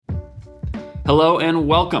Hello and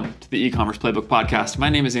welcome to the e-commerce playbook podcast. My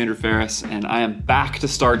name is Andrew Ferris and I am back to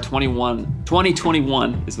start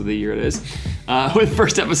 2021 is the year it is, with the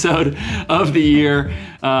first episode of the year.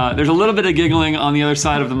 There's a little bit of giggling on the other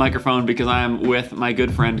side of the microphone because I am with my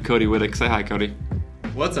good friend Cody Wittick. Say hi, Cody.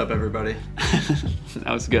 What's up, everybody?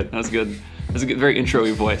 That was good. That's a good, very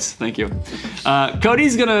intro-y voice. Thank you.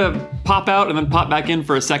 Cody's gonna pop out and then pop back in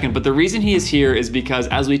for a second, but the reason he is here is because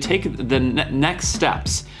as we take the next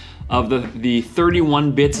steps of the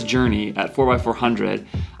 31 bits journey at 4x400,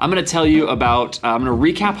 I'm gonna tell you about, I'm gonna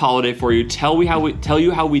recap holiday for you, tell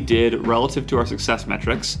you how we did relative to our success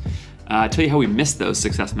metrics, tell you how we missed those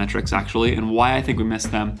success metrics actually, and why I think we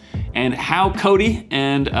missed them, and how Cody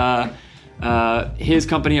and his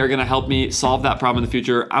company are gonna help me solve that problem in the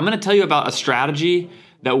future. I'm gonna tell you about a strategy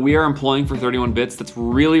that we are employing for 31 bits that's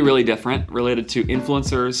really, really different, related to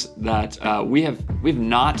influencers that we've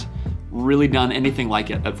not really done anything like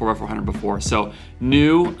it at 4x400 before. So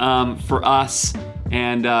new for us,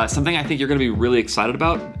 and something I think you're gonna be really excited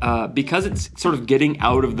about because it's sort of getting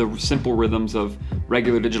out of the simple rhythms of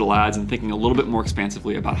regular digital ads and thinking a little bit more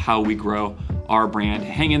expansively about how we grow our brand.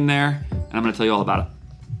 Hang in there, and I'm gonna tell you all about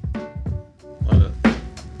it. Love it.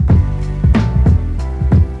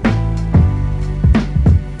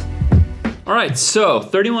 All right, so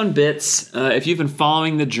 31 bits. If you've been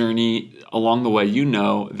following the journey along the way, you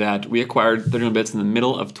know that we acquired 31 bits in the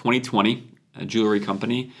middle of 2020, a jewelry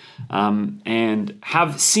company, and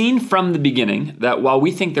have seen from the beginning that while we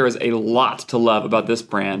think there is a lot to love about this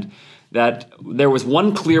brand, that there was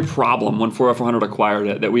one clear problem when 4x400 acquired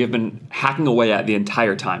it that we have been hacking away at the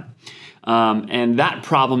entire time. And that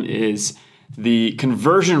problem is the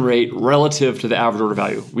conversion rate relative to the average order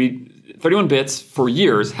value. 31 bits for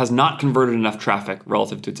years has not converted enough traffic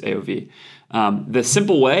relative to its AOV. The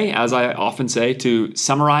simple way, as I often say, to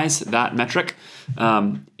summarize that metric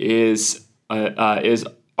is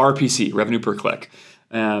RPC, revenue per click.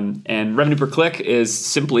 And revenue per click is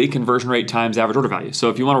simply conversion rate times average order value.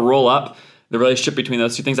 So if you want to roll up the relationship between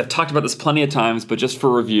those two things, I've talked about this plenty of times, but just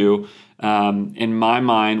for review, in my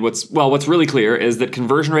mind, what's really clear is that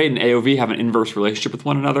conversion rate and AOV have an inverse relationship with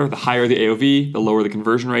one another. The higher the AOV, the lower the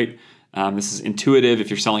conversion rate. This is intuitive. If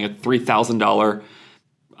you're selling a $3,000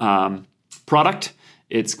 product,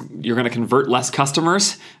 you're going to convert less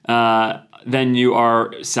customers than you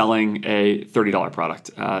are selling a $30 product.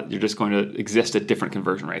 You're just going to exist at different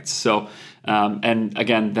conversion rates. So, and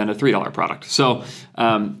again, than a $3 product. So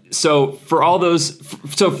for all those,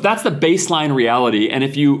 so that's the baseline reality. And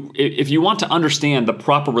if you want to understand the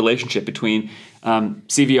proper relationship between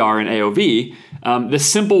CVR and AOV, the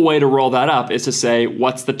simple way to roll that up is to say,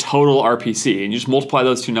 what's the total RPC? And you just multiply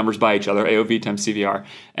those two numbers by each other, AOV times CVR,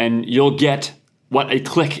 and you'll get what a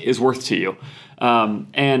click is worth to you.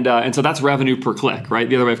 And so that's revenue per click, right?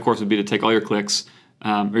 The other way, of course, would be to take all your clicks,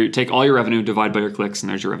 or you take all your revenue, divide by your clicks, and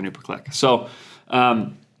there's your revenue per click. So that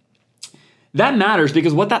matters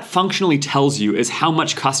because what that functionally tells you is how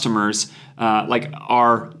much customers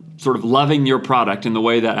are sort of loving your product in the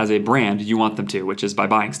way that as a brand you want them to, which is by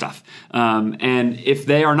buying stuff. And if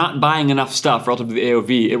they are not buying enough stuff relative to the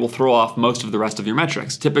AOV, it will throw off most of the rest of your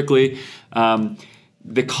metrics. Typically,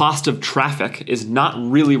 the cost of traffic is not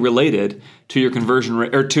really related to your conversion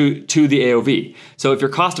rate or to the AOV. So if your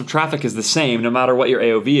cost of traffic is the same, no matter what your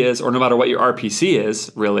AOV is, or no matter what your RPC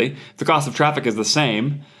is, really, if the cost of traffic is the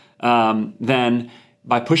same, then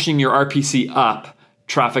by pushing your RPC up,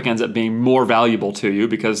 traffic ends up being more valuable to you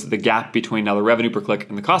because the gap between now the revenue per click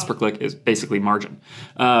and the cost per click is basically margin.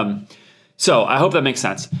 So I hope that makes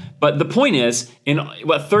sense. But the point is, in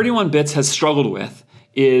what 31 bits has struggled with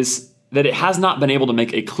is that it has not been able to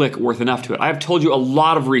make a click worth enough to it. I have told you a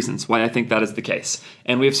lot of reasons why I think that is the case,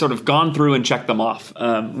 and we've sort of gone through and checked them off.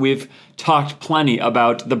 We've talked plenty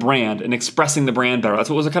about the brand and expressing the brand better. That's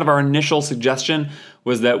what was kind of our initial suggestion,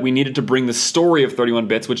 was that we needed to bring the story of 31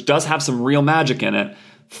 bits, which does have some real magic in it,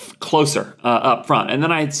 closer up front. And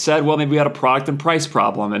then I said, well, maybe we had a product and price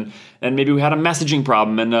problem, and maybe we had a messaging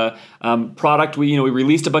problem, and product, we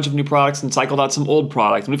released a bunch of new products and cycled out some old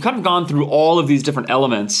products. And we've kind of gone through all of these different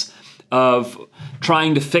elements of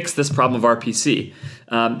trying to fix this problem of RPC.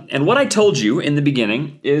 And what I told you in the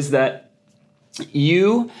beginning is that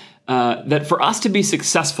that for us to be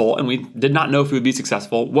successful, and we did not know if we would be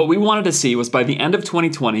successful, what we wanted to see was by the end of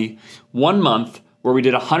 2020, 1 month where we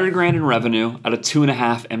did $100,000 in revenue at a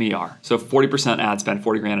 2.5 MER. So 40% ad spend,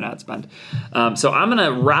 40 grand in ad spend. So I'm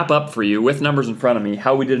gonna wrap up for you with numbers in front of me,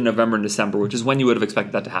 how we did in November and December, which is when you would have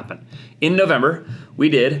expected that to happen. In November, we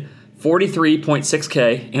did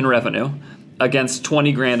 43.6K in revenue against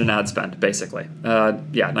 20 grand in ad spend, basically.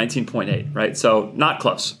 19.8, right? So not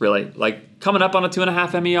close, really. Like coming up on a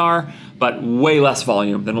 2.5 MER, but way less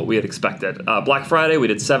volume than what we had expected. Black Friday, we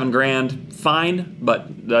did $7,000, fine,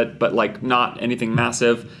 but like not anything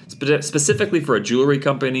massive. Specifically for a jewelry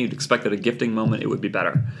company, you'd expect at a gifting moment it would be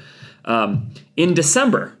better. In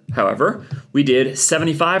December, however, we did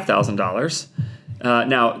 $75,000.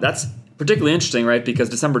 Now, that's particularly interesting, right? Because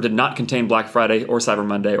December did not contain Black Friday or Cyber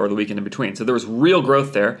Monday or the weekend in between. So there was real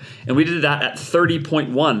growth there. And we did that at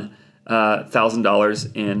 $30.1 thousand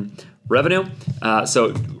in revenue.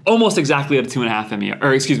 So almost exactly at a 2.5 MER,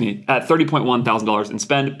 or excuse me, at $30.1 thousand in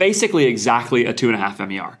spend, basically exactly a 2.5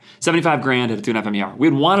 MER. $75,000 at a 2.5 MER. We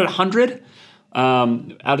had wanted 100 out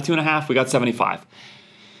of 2.5, we got 75.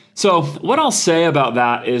 So what I'll say about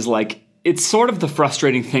that is like, it's sort of the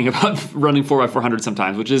frustrating thing about running 4x400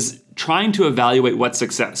 sometimes, which is trying to evaluate what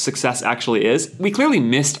success actually is. We clearly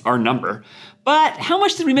missed our number, but how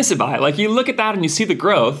much did we miss it by? Like you look at that and you see the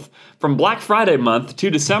growth from Black Friday month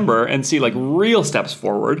to December and see like real steps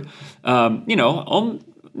forward.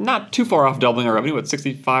 Not too far off doubling our revenue, at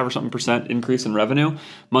 65 or something % increase in revenue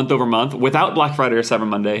month over month without Black Friday or Cyber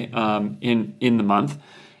Monday in the month.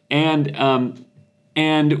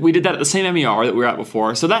 And we did that at the same MER that we were at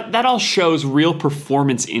before. So that all shows real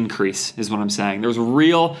performance increase is what I'm saying. There's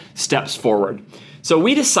real steps forward. So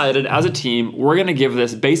we decided as a team, we're going to give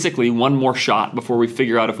this basically one more shot before we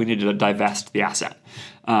figure out if we need to divest the asset.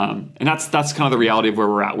 And that's kind of the reality of where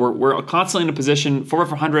we're at. We're constantly in a position,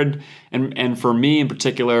 4x400, and for me in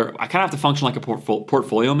particular, I kind of have to function like a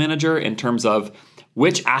portfolio manager in terms of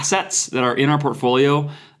which assets that are in our portfolio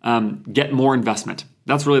get more investment.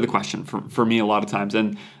 That's really the question for me a lot of times.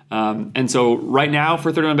 And so right now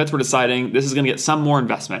for 31 Bits, we're deciding this is going to get some more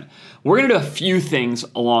investment. We're going to do a few things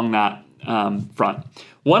along that front.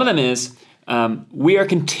 One of them is we are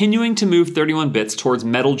continuing to move 31 Bits towards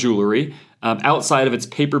metal jewelry outside of its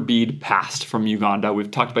paper bead past from Uganda. We've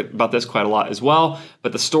talked about this quite a lot as well,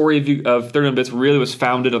 but the story of 31 Bits really was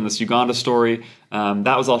founded on this Uganda story.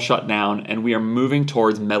 That was all shut down, and we are moving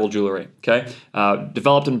towards metal jewelry, okay?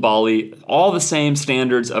 Developed in Bali, all the same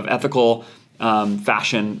standards of ethical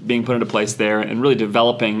fashion being put into place there, and really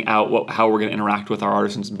developing out how we're going to interact with our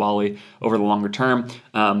artisans in Bali over the longer term.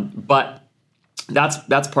 But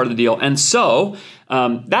that's part of the deal. And so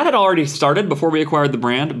that had already started before we acquired the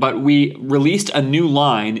brand, but we released a new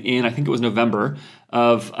line in, I think it was November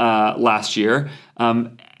of last year.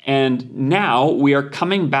 And now we are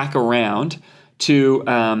coming back around to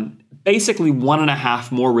basically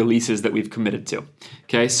 1.5 more releases that we've committed to.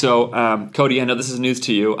 Okay, so Cody, I know this is news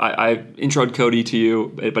to you. I introed Cody to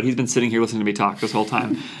you, but he's been sitting here listening to me talk this whole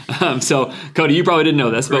time. So Cody, you probably didn't know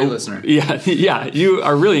this. Great but listener. Yeah, you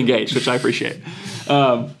are really engaged, which I appreciate.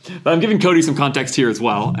 But I'm giving Cody some context here as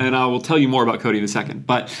well, and I will tell you more about Cody in a second.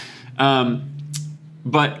 But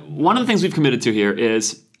one of the things we've committed to here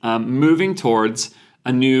is moving towards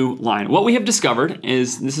a new line. What we have discovered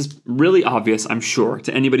is, this is really obvious, I'm sure,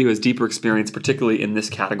 to anybody who has deeper experience, particularly in this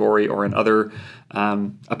category or in other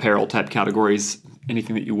apparel type categories,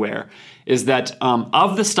 anything that you wear, is that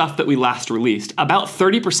of the stuff that we last released, about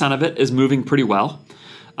 30% of it is moving pretty well.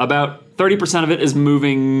 About 30% of it is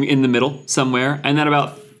moving in the middle somewhere, and then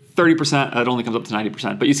about 30%, it only comes up to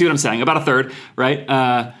 90%, but you see what I'm saying, about a third,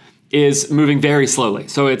 right? Is moving very slowly.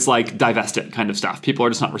 So it's like divest it kind of stuff. People are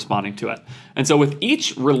just not responding to it. And so with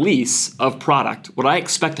each release of product, what I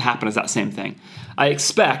expect to happen is that same thing. I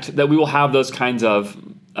expect that we will have those kinds of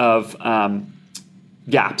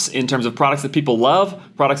gaps in terms of products that people love,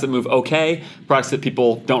 products that move okay, products that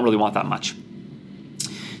people don't really want that much.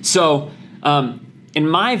 So in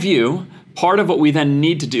my view, part of what we then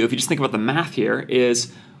need to do, if you just think about the math here,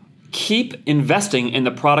 is keep investing in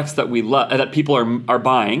the products that we love, that people are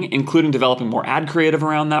buying, including developing more ad creative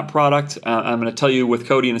around that product. I'm going to tell you with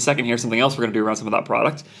Cody in a second here something else we're going to do around some of that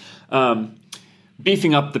product.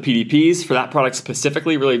 Beefing up the PDPs for that product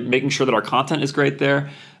specifically, really making sure that our content is great there.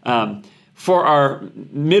 For our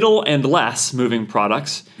middle and less moving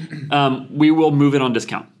products, we will move it on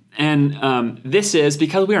discount. And this is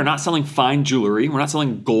because we are not selling fine jewelry. We're not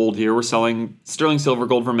selling gold here. We're selling sterling silver,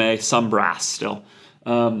 gold vermeil, some brass still.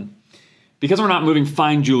 Because we're not moving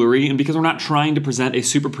fine jewelry and because we're not trying to present a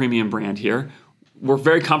super premium brand here, we're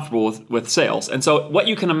very comfortable with sales. And so what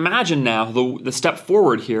you can imagine now, the step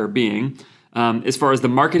forward here being, as far as the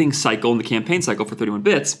marketing cycle and the campaign cycle for 31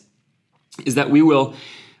 Bits, is that we will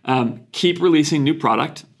keep releasing new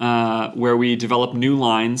product where we develop new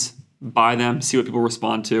lines, buy them, see what people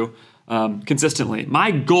respond to consistently. My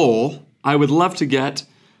goal, I would love to get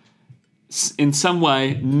in some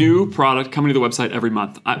way new product coming to the website every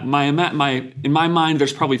month. In my mind,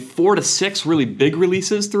 there's probably 4 to 6 really big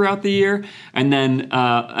releases throughout the year, and then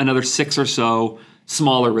another 6 or so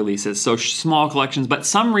smaller releases, so small collections, but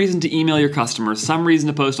some reason to email your customers, some reason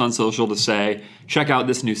to post on social to say, check out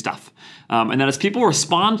this new stuff. And then as people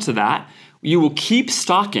respond to that, you will keep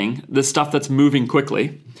stocking the stuff that's moving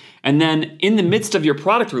quickly. And then in the midst of your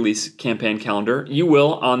product release campaign calendar, you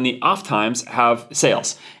will, on the off times, have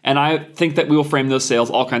sales. And I think that we will frame those sales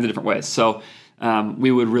all kinds of different ways. So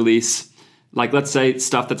we would release, like, let's say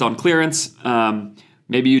stuff that's on clearance.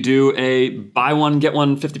 Maybe you do a buy one, get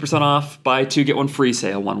one 50% off, buy two, get one free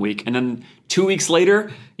sale 1 week. And then 2 weeks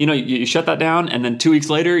later, you shut that down. And then 2 weeks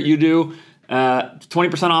later, you do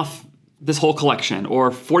 20% off this whole collection,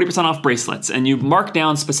 or 40% off bracelets, and you mark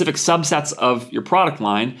down specific subsets of your product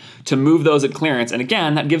line to move those at clearance. And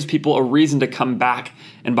again, that gives people a reason to come back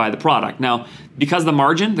and buy the product. Now, because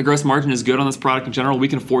the gross margin is good on this product in general, we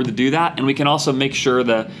can afford to do that, and we can also make sure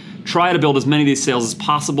that try to build as many of these sales as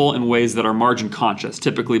possible in ways that are margin conscious.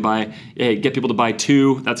 Typically by, get people to buy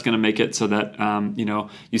two, that's going to make it so that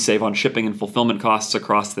you save on shipping and fulfillment costs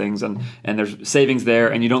across things, and there's savings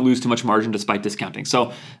there, and you don't lose too much margin despite discounting.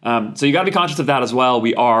 So you got to be conscious of that as well.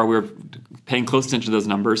 We're paying close attention to those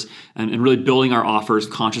numbers and really building our offers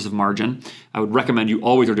conscious of margin. I would recommend you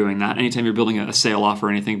always are doing that. Anytime you're building a sale offer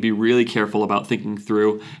or anything, be really careful about thinking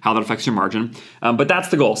through how that affects your margin. But that's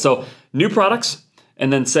the goal. So new products,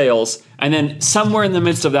 and then sales, and then somewhere in the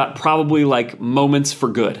midst of that, probably like moments for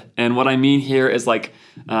good. And what I mean here is like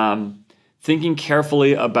thinking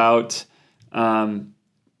carefully about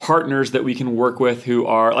partners that we can work with who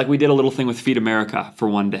are, like we did a little thing with Feed America for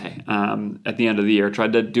one day at the end of the year,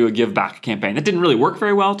 tried to do a give back campaign. That didn't really work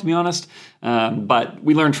very well, to be honest, but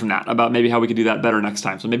we learned from that about maybe how we could do that better next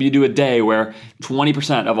time. So maybe you do a day where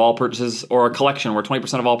 20% of all purchases, or a collection where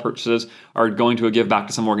 20% of all purchases are going to a give back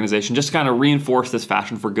to some organization, just to kind of reinforce this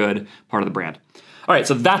fashion for good part of the brand. All right,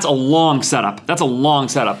 so that's a long setup.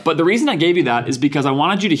 But the reason I gave you that is because I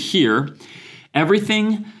wanted you to hear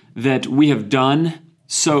everything that we have done.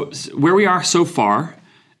 So where we are so far,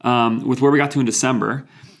 with where we got to in December,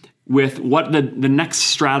 with what the next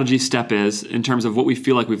strategy step is in terms of what we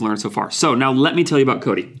feel like we've learned so far. So now let me tell you about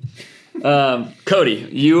Cody. Cody,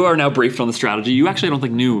 you are now briefed on the strategy. You actually, I don't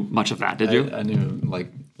think, knew much of that, did you? I knew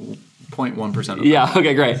like 0.1% of that. Yeah,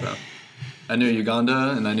 okay, great. So, I knew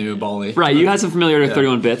Uganda and I knew Bali. Right, you had some familiarity with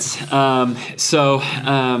 31 bits, but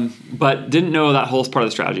didn't know that whole part of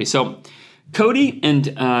the strategy. So Cody and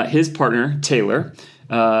his partner, Taylor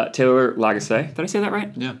Lagasse. Did I say that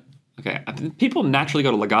right? Yeah. Okay. People naturally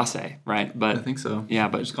go to Lagasse, right? But I think so. Yeah,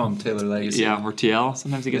 but just call him Taylor Legacy. Yeah, or TL.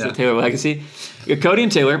 Sometimes he gets a Taylor Legacy. Cody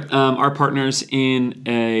and Taylor are partners in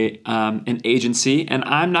an agency, and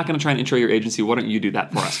I'm not going to try and intro your agency. Why don't you do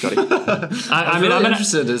that for us, Cody? I'm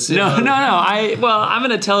interested to see. No. I'm going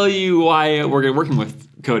to tell you why we're working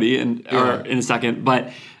with Cody in a second,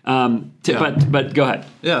 but go ahead.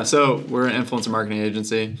 Yeah. So we're an influencer marketing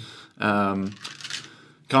agency.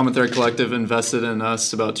 Common Thread Collective invested in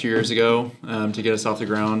us about 2 years ago to get us off the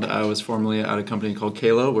ground. I was formerly at a company called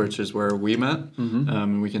Kalo, which is where we met.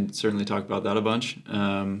 And we can certainly talk about that a bunch.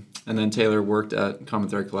 And then Taylor worked at Common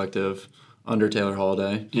Thread Collective under Taylor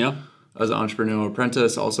Holiday. Yeah. As an entrepreneurial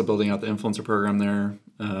apprentice, also building out the influencer program there.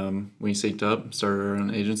 We synced up, started our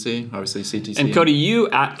own agency, obviously CTC. And Cody, you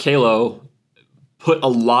at Kalo put a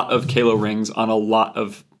lot of Kalo rings on a lot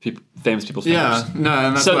of famous people's fingers. Yeah, no,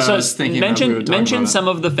 and that's what I was thinking. Mention some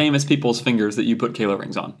of the famous people's fingers that you put Kalo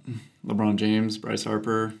rings on. LeBron James, Bryce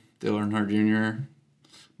Harper, Dale Earnhardt Jr.,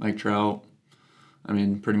 Mike Trout. I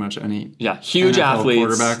mean, pretty much any. Yeah, huge NFL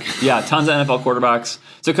athletes. Quarterback. Yeah, tons of NFL quarterbacks.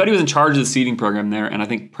 So Cody was in charge of the seeding program there, and I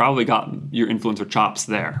think probably got your influencer chops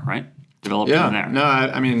there, right? Developed them there. No,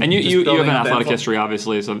 I mean, and you have an athletic history,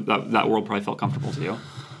 obviously, so that world probably felt comfortable to you.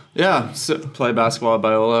 Yeah, so played basketball at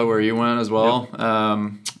Biola, where you went as well.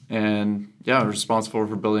 Yep. And yeah, I was responsible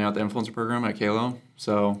for building out the influencer program at Kalo.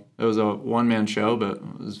 So it was a one-man show, but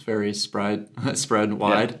it was very spread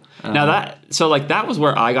wide. Yeah. Now that was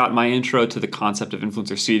where I got my intro to the concept of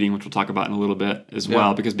influencer seeding, which we'll talk about in a little bit as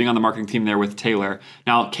well, because being on the marketing team there with Taylor.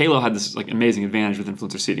 Now, Kalo had this like amazing advantage with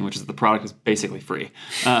influencer seeding, which is that the product is basically free.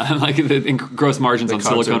 Like the gross margins on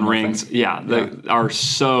silicone rings, are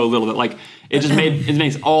so little that like it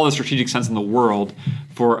makes all the strategic sense in the world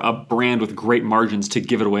for a brand with great margins to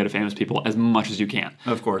give it away to famous people as much as you can.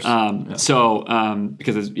 Of course.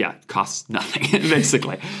 Because it costs nothing,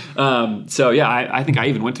 basically. I think I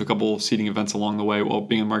even went to a couple of seeding events along the way while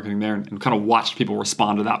being in marketing there and kind of watched people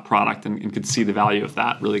respond to that product and could see the value of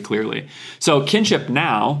that really clearly. So Kinship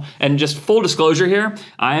now, and just full disclosure here,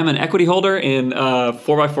 I am an equity holder in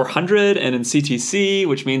 4x400 and in CTC,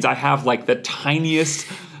 which means I have like the tiniest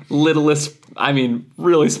littlest, I mean,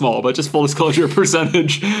 really small, but just full disclosure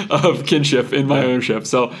percentage of kinship in my ownership.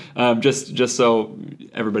 So just so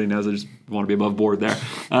everybody knows, I just want to be above board there.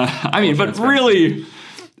 I mean, but really,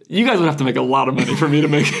 you guys would have to make a lot of money for me to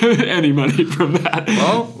make any money from that.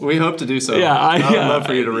 Well, we hope to do so. Yeah, I would love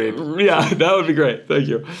for you to reap. Yeah, that would be great. Thank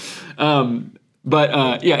you.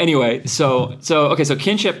 Anyway, so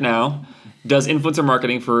Kinship now does influencer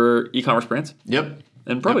marketing for e-commerce brands. Yep.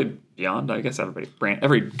 And probably beyond. I guess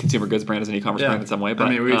every consumer goods brand is an e-commerce brand in some way. But, I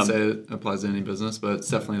mean, we would say it applies to any business, but it's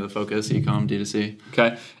definitely the focus, e-com, D2C.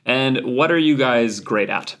 Okay. And what are you guys great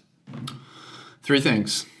at? 3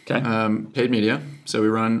 things. Okay. Paid media. So we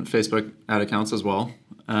run Facebook ad accounts as well.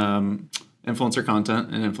 Influencer content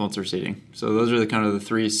and influencer seeding. So those are the kind of the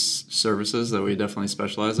 3 services that we definitely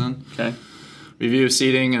specialize in. Okay. We view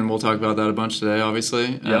seeding, and we'll talk about that a bunch today,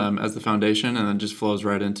 obviously, as the foundation, and then just flows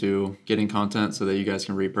right into getting content so that you guys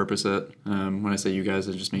can repurpose it. When I say you guys,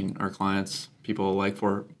 I just mean our clients, people like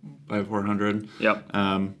 400. Yep.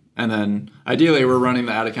 And then ideally, we're running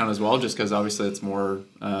the ad account as well, just because obviously it's more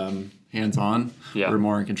hands-on. Yeah. We're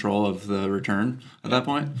more in control of the return at that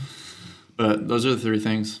point. But those are the 3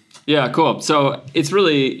 things. Yeah, cool. So it's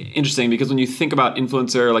really interesting because when you think about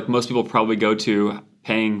influencer, like most people probably go to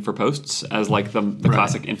paying for posts as like the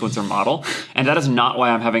classic influencer model. And that is not why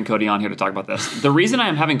I'm having Cody on here to talk about this. The reason I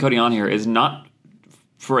am having Cody on here is not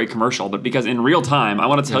for a commercial, but because in real time, I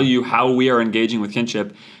want to tell you how we are engaging with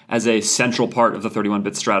Kinship as a central part of the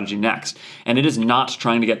 31-bit strategy next. And it is not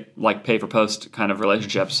trying to get like pay for post kind of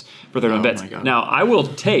relationships for 31 bits. Now, I will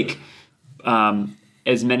take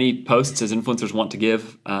as many posts as influencers want to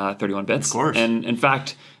give 31 bits. Of course. And in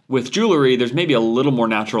fact, with jewelry, there's maybe a little more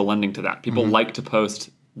natural lending to that. People like to post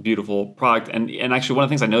beautiful product. And actually, one of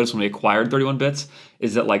the things I noticed when we acquired 31 bits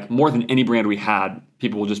is that like more than any brand we had,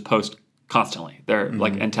 people will just post constantly. They're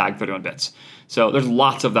like and tag 31 bits. So there's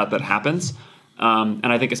lots of that happens. And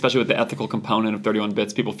I think especially with the ethical component of 31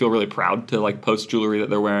 bits, people feel really proud to like post jewelry that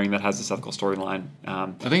they're wearing that has this ethical storyline.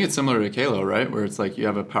 I think it's similar to Kalo, right? Where it's like you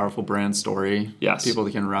have a powerful brand story. Yes. People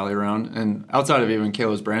that can rally around. And outside of even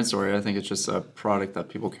Kalo's brand story, I think it's just a product that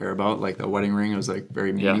people care about. Like the wedding ring was like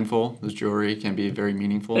very meaningful. This jewelry can be very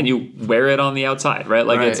meaningful. And you wear it on the outside, right?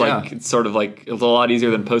 Like it's sort of like it's a lot easier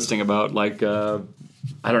than posting about like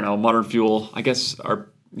I don't know, Modern Fuel. I guess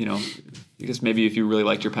because maybe if you really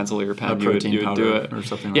liked your pencil or your pen, you would do it or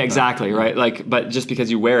something. Yeah, exactly, right? Like, but just because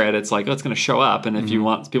you wear it, it's like it's going to show up. And if you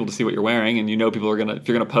want people to see what you're wearing, and people are if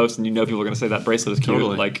you're gonna post, and people are gonna say that bracelet is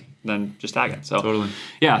cute, like then just tag it. So totally,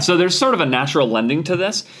 yeah. So there's sort of a natural lending to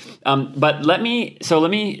this. But let me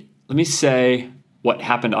say what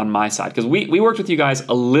happened on my side, because we worked with you guys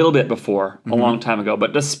a little bit before, a long time ago.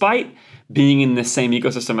 But despite being in this same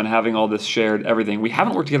ecosystem and having all this shared everything, we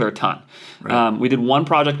haven't worked together a ton. Right. We did one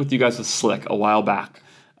project with you guys with Slick a while back.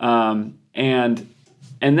 And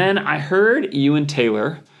then I heard you and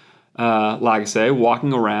Taylor Lagasse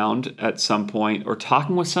walking around at some point or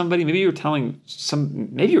talking with somebody. Maybe you were telling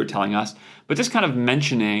us, but just kind of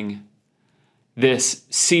mentioning this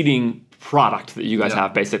seeding product that you guys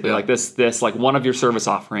have, basically. Like this like one of your service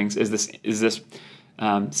offerings is this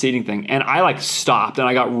seeding thing, and I like stopped and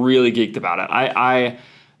I got really geeked about it. I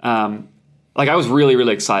was really,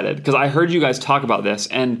 really excited because I heard you guys talk about this,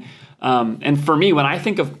 and for me, when I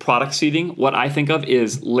think of product seeding, what I think of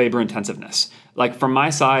is labor intensiveness. Like from my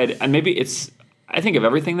side, and maybe I think of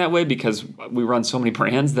everything that way because we run so many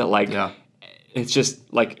brands that it's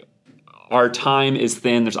just like our time is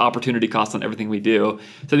thin. There's opportunity cost on everything we do.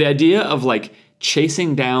 So the idea of like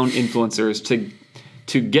chasing down influencers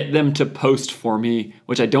to get them to post for me,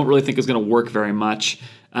 which I don't really think is going to work very much,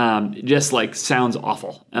 just like sounds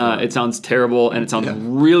awful. It sounds terrible, and it sounds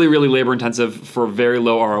really, really labor intensive for very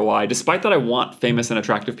low ROI. Despite that, I want famous and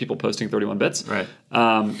attractive people posting 31 bits. Right.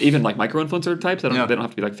 Even like micro influencer types. They don't have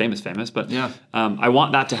to be like famous, but I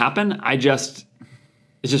want that to happen.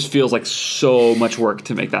 It just feels like so much work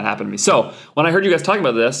to make that happen to me. So when I heard you guys talking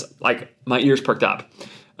about this, like my ears perked up,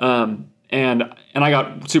 and I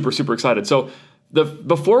got super, super excited. So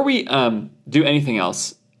before we do anything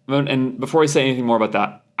else, and before I say anything more about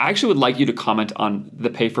that, I actually would like you to comment on the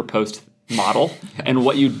pay for post model and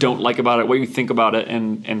what you don't like about it, what you think about it,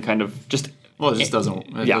 and kind of just. Well, it just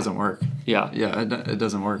doesn't. It doesn't work. Yeah. Yeah, it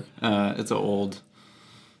doesn't work. It's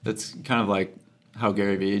kind of like how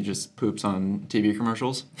Gary Vee just poops on TV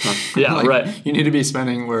commercials. Yeah, right. You need to be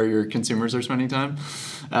spending where your consumers are spending time.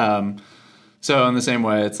 So in the same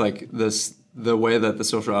way, it's like the way that the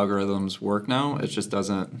social algorithms work now,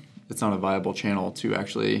 it's not a viable channel to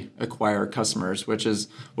actually acquire customers, which is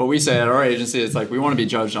what we say at our agency. It's like we want to be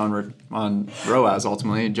judged on ROAS,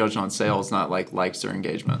 ultimately, judged on sales, not like likes or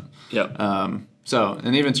engagement. Yeah. So,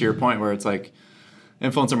 and even to your point where it's like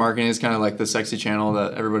influencer marketing is kind of like the sexy channel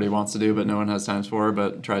that everybody wants to do, but no one has time for,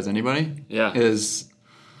 but tries anybody. Yeah.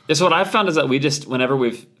 So what I've found is that we just, whenever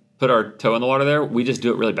we've put our toe in the water there, we just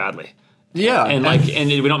do it really badly. Yeah. And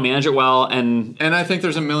we don't manage it well. And I think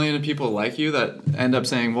there's a million people like you that end up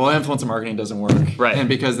saying, well, influencer marketing doesn't work. Right. And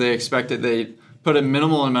because they put a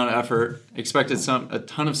minimal amount of effort, expected a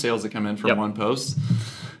ton of sales to come in from one post,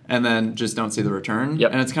 and then just don't see the return.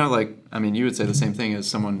 Yep. And it's kind of like, I mean, you would say the same thing as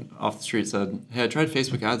someone off the street said, hey, I tried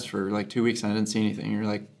Facebook ads for like 2 weeks and I didn't see anything. And you're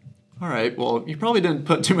like, all right, well, you probably didn't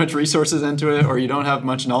put too much resources into it, or you don't have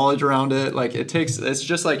much knowledge around it. Like it's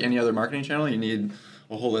just like any other marketing channel. You need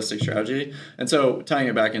a holistic strategy. And so tying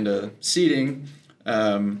it back into seeding,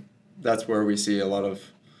 that's where we see a lot of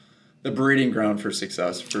the breeding ground for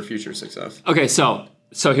success, for future success. Okay, so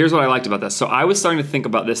here's what I liked about this. So I was starting to think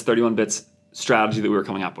about this 31 Bits strategy that we were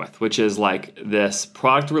coming up with, which is like this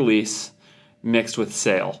product release mixed with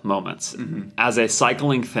sale moments as a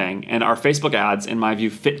cycling thing. And our Facebook ads, in my view,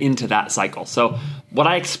 fit into that cycle. So what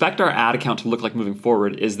I expect our ad account to look like moving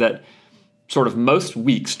forward is that sort of most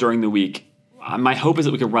weeks during the week, my hope is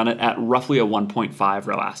that we could run it at roughly a 1.5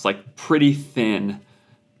 ROAS, like pretty thin,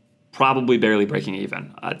 probably barely breaking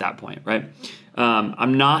even at that point, right?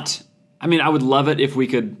 I would love it if we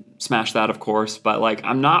could smash that, of course, but like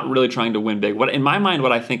I'm not really trying to win big. In my mind,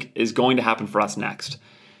 what I think is going to happen for us next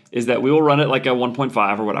is that we will run it like a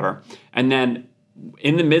 1.5 or whatever, and then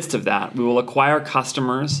in the midst of that, we will acquire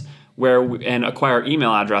customers and acquire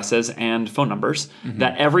email addresses and phone numbers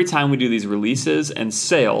that every time we do these releases and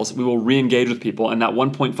sales, we will re-engage with people, and that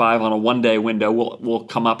 1.5 on a one-day window will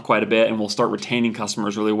come up quite a bit, and we'll start retaining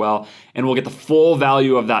customers really well, and we'll get the full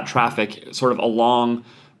value of that traffic sort of along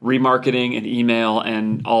remarketing and email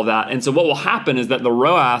and all that. And so what will happen is that the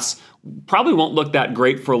ROAS probably won't look that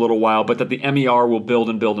great for a little while, but that the MER will build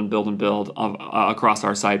and build and build and build across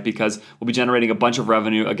our site, because we'll be generating a bunch of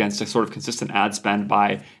revenue against a sort of consistent ad spend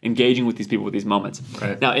by engaging with these people with these moments.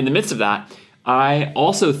 Right. Now, in the midst of that, I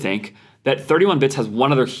also think that 31 Bits has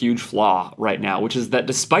one other huge flaw right now, which is that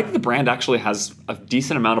despite the brand actually has a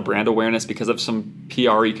decent amount of brand awareness because of some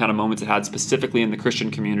PR-y kind of moments it had specifically in the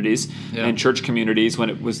Christian communities and church communities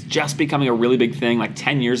when it was just becoming a really big thing like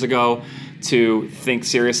 10 years ago, to think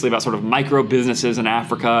seriously about sort of micro businesses in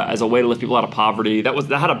Africa as a way to lift people out of poverty. That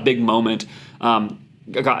had a big moment.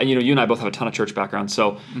 You and I both have a ton of church backgrounds,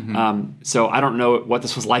 so so I don't know what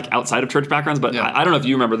this was like outside of church backgrounds, but I don't know if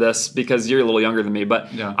you remember this because you're a little younger than me, but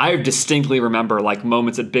I distinctly remember like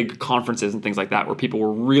moments at big conferences and things like that where people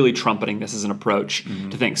were really trumpeting this as an approach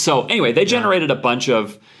to things. So anyway, they generated a bunch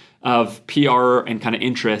of PR and kind of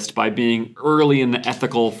interest by being early in the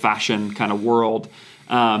ethical fashion kind of world.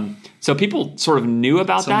 So people sort of knew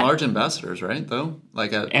about some large ambassadors, right? Though,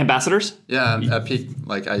 like ambassadors. Yeah, at peak,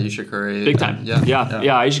 like Ayesha Curry, big time.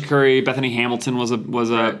 Yeah. Ayesha Curry, Bethany Hamilton was a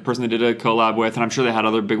person they did a collab with, and I'm sure they had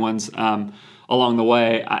other big ones along the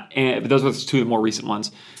way. But those were two of the more recent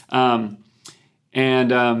ones. So in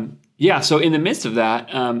the midst of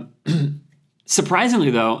that. Surprisingly,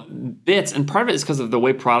 though, Bits, and part of it is because of the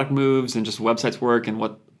way product moves and just websites work and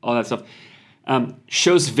what all that stuff.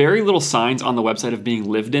 Shows very little signs on the website of being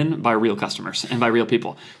lived in by real customers and by real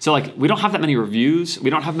people. So like we don't have that many reviews. We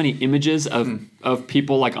don't have many images of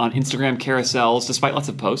people like on Instagram carousels, despite lots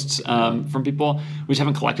of posts from people. We just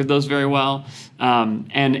haven't collected those very well.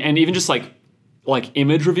 And even just like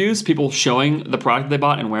image reviews, people showing the product they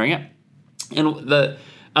bought and wearing it.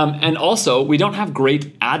 And also, we don't have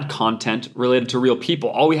great ad content related to real people.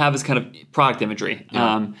 All we have is kind of product imagery.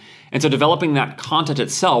 Yeah. And so developing that content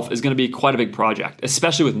itself is going to be quite a big project,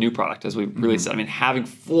 especially with new product, as we really said. I mean, having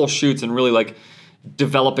full shoots and really like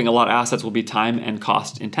developing a lot of assets will be time and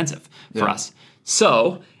cost intensive for us.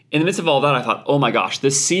 So in the midst of all that, I thought, oh my gosh,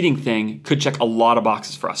 this seeding thing could check a lot of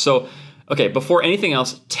boxes for us. So, okay, before anything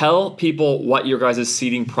else, tell people what your guys'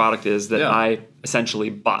 seeding product is that I essentially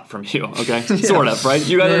bought from you, okay? Sort of, right?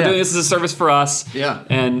 You guys are doing this as a service for us. Yeah.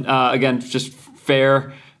 And again, just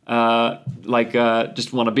fair.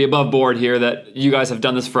 Just want to be above board here that you guys have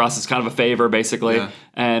done this for us as kind of a favor, basically. Yeah.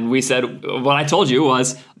 And we said, what I told you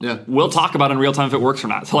was, we'll talk about it in real time if it works or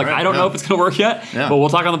not. So I don't know if it's going to work yet, but we'll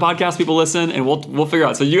talk on the podcast, people listen, and we'll figure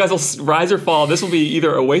out. So you guys will rise or fall. This will be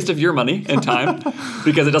either a waste of your money and time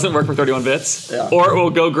because it doesn't work for 31 Bits, or it will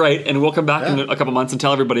go great, and we'll come back in a couple months and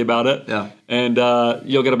tell everybody about it. Yeah. And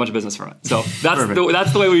you'll get a bunch of business from it. So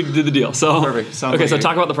that's the way we did the deal. So perfect. Sounds okay, so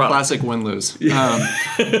talk about the product. Classic win-lose. We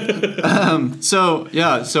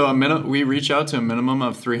reach out to a minimum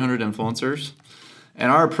of 300 influencers. And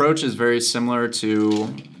our approach is very similar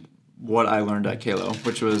to what I learned at Kalo,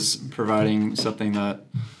 which was providing something that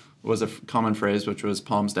was a common phrase, which was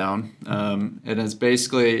palms down. It is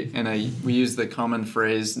basically, we use the common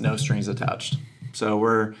phrase, no strings attached. So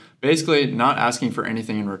we're basically not asking for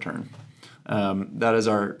anything in return. That is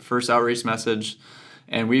our first outreach message.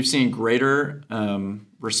 And we've seen greater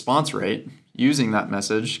response rate using that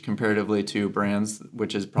message comparatively to brands,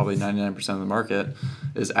 which is probably 99% of the market,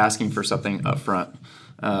 is asking for something up front.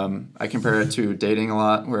 I compare it to dating a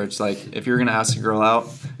lot, where it's like, if you're going to ask a girl out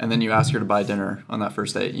and then you ask her to buy dinner on that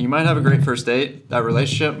first date, you might have a great first date. That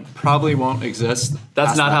relationship probably won't exist.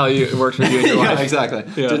 That's not how it works with you and your wife. Yeah, exactly.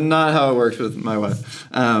 Yeah. Did not how it works with my wife.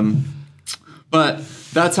 But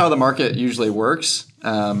that's how the market usually works.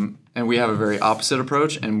 And we have a very opposite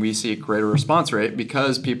approach, and we see a greater response rate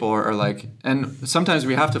because people are like, and sometimes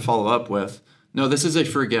we have to follow up with, no, this is a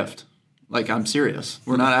free gift. Like, I'm serious.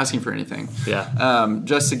 We're not asking for anything. Yeah.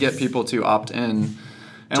 Just to get people to opt in.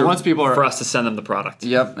 And once people are... For us to send them the product.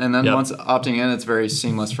 Yep. And then once opting in, it's very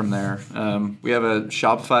seamless from there. We have a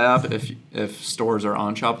Shopify app. If stores are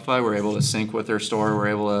on Shopify, we're able to sync with their store. We're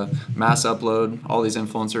able to mass upload all these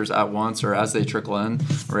influencers at once, or as they trickle in,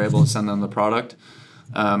 we're able to send them the product.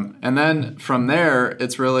 And then from there,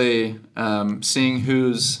 it's really seeing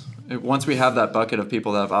once we have that bucket of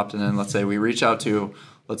people that have opted in, let's say we reach out to,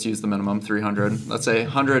 let's use the minimum 300. Let's say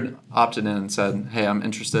 100 opted in and said, hey, I'm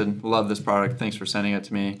interested, love this product, thanks for sending it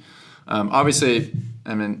to me. Obviously,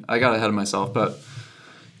 I mean, I got ahead of myself, but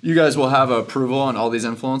you guys will have approval on all these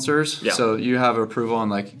influencers. Yeah. So you have approval on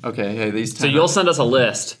like, okay, hey, these 10. So you'll send us a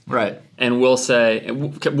list. Right. And we'll say,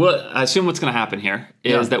 I assume what's going to happen here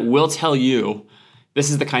is that we'll tell you, this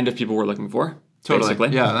is the kind of people we're looking for. Totally.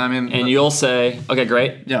 Basically. Yeah. I mean, and you'll say, okay,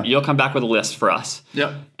 great. Yeah. You'll come back with a list for us.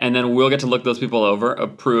 Yep. And then we'll get to look those people over,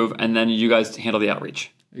 approve, and then you guys handle the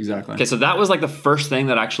outreach. Exactly. Okay, so that was like the first thing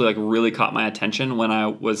that actually like really caught my attention when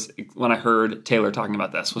I heard Taylor talking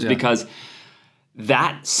about this, was because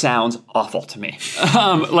that sounds awful to me.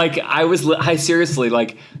 Like I seriously,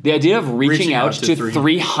 like the idea of reaching out to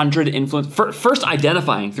 300 influencers, first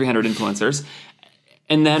identifying 300 influencers,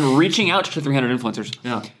 and then reaching out to 300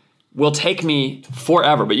 influencers will take me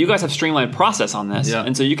forever. But you guys have streamlined process on this,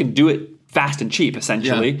 and so you can do it fast and cheap,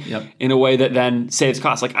 essentially, in a way that then saves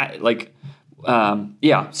costs.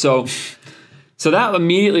 So that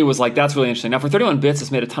immediately was like, that's really interesting. Now for 31 Bits,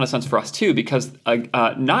 this made a ton of sense for us too, because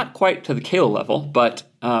not quite to the Kalo level, but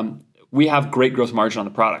we have great gross margin on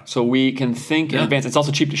the product. So we can think in advance. It's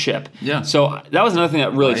also cheap to ship. Yeah. So that was another thing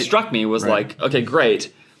that really struck me was like, okay,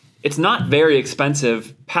 great. It's not very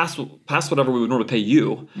expensive past whatever we would normally pay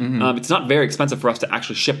you. Mm-hmm. It's not very expensive for us to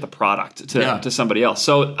actually ship the product to somebody else.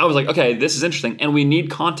 So I was like, okay, this is interesting, and we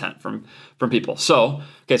need content from people. So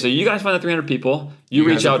so you guys find the 300 people, you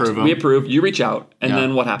reach out, we approve, you reach out, and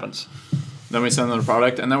then what happens? Then we send them the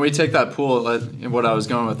product, and then we take that pool. What I was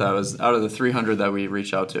going with that was out of the 300 that we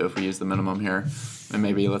reach out to, if we use the minimum here, and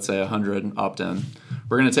maybe let's say 100 opt-in.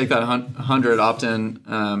 We're going to take that 100 opt-in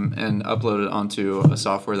and upload it onto a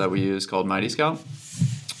software that we use called Mighty Scout,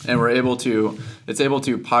 and it's able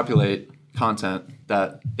to populate content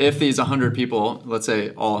that if these 100 people, let's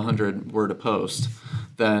say all 100 were to post,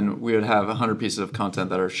 then we would have 100 pieces of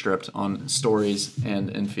content that are stripped on stories and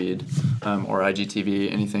in feed or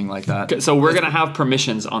IGTV, anything like that. Okay, so we're going to have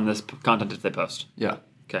permissions on this content if they post. Yeah.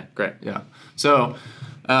 Okay, great. Yeah. So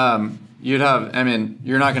you're not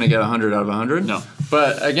going to get 100 out of 100. No.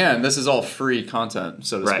 But again, this is all free content,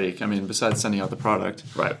 so to speak. I mean, besides sending out the product,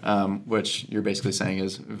 which you're basically saying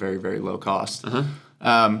is very, very low cost. Uh-huh.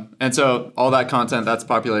 And so all that content, that's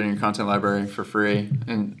populating your content library for free.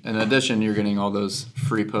 And in addition, you're getting all those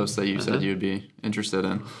free posts that you said you'd be interested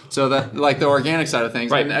in. So that, like the organic side of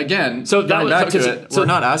things. Right. And again, we're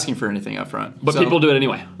not asking for anything up front. But people do it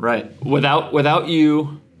anyway. Right. Without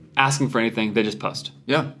you asking for anything, they just post.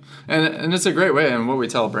 Yeah. And it's a great way. And what we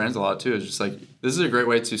tell brands a lot too is just like, this is a great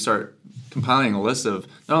way to start compiling a list of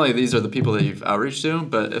not only these are the people that you've outreached to,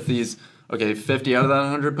 but if 50 out of that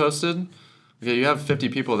 100 posted, you have 50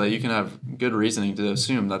 people that you can have good reasoning to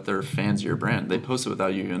assume that they're fans of your brand. They post it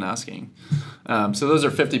without you even asking. So those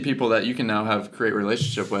are 50 people that you can now have great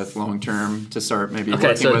relationship with long term to start maybe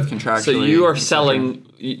working with contractually. So you are selling.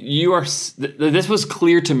 This was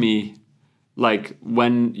clear to me, like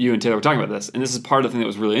when you and Taylor were talking about this, and this is part of the thing that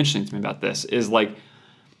was really interesting to me about this is like,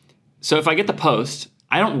 so if I get the post,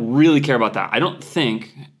 I don't really care about that. I don't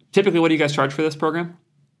think typically. What do you guys charge for this program?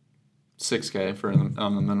 $6,000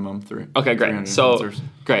 on the minimum 3. Okay, great. So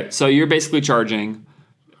great. So you're basically charging.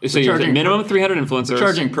 So you're minimum 300 influencers. We're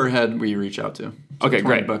charging per head we reach out to. So okay,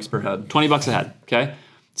 great. $20 per head. $20 a head. Okay.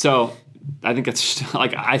 So I think it's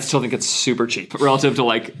like I still think it's super cheap relative to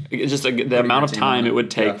like the amount of time it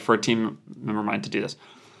would take for a team member of mine to do this.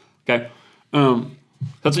 Okay.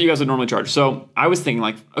 That's what you guys would normally charge. So I was thinking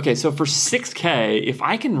like, okay, so for $6K, if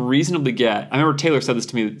I can reasonably get, I remember Taylor said this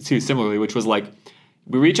to me too similarly, which was like,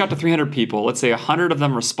 we reach out to 300 people, let's say 100 of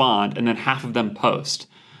them respond, and then half of them post.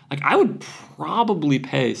 Like I would probably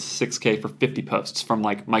pay $6K for 50 posts from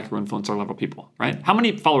like micro-influencer level people, right? How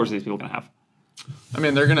many followers are these people gonna have? I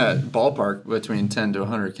mean, they're gonna ballpark between 10 to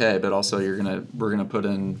 100K, but also we're gonna put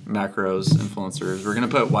in macros, influencers. We're gonna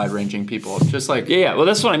put wide-ranging people, just like Yeah. Well,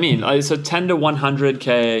 that's what I mean. So 10 to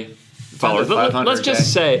 100K followers. Let's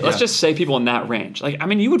just say people in that range. Like, I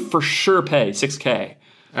mean, you would for sure pay $6K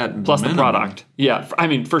at plus minimum. the product. Yeah. I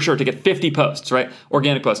mean, for sure to get 50 posts, right?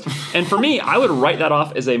 Organic posts. And for me, I would write that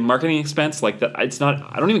off as a marketing expense. Like that, it's not.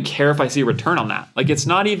 I don't even care if I see a return on that. Like, it's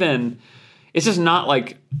not even. It's just not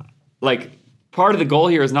like. Part of the goal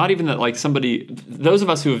here is not even that like those of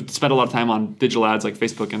us who have spent a lot of time on digital ads like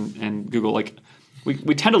Facebook and Google, like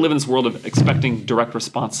we tend to live in this world of expecting direct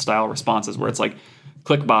response style responses where it's like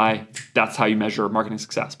click buy, that's how you measure marketing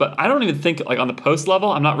success. But I don't even think like on the post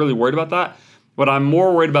level, I'm not really worried about that. What I'm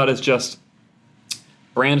more worried about is just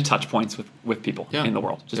brand touch points with people in the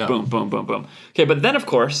world. Just boom, boom, boom, boom. Okay, but then of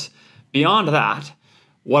course, beyond that,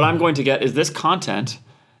 what I'm going to get is this content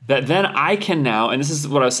that then I can now, and this is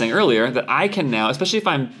what I was saying earlier, that I can now, especially if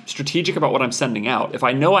I'm strategic about what I'm sending out, if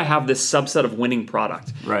I know I have this subset of winning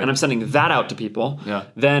product, and I'm sending that out to people,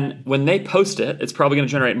 then when they post it, it's probably going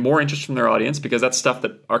to generate more interest from their audience because that's stuff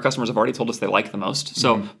that our customers have already told us they like the most.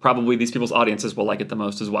 So probably these people's audiences will like it the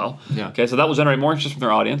most as well. Okay, so that will generate more interest from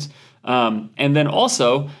their audience. And then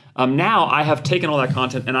also, now I have taken all that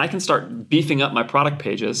content and I can start beefing up my product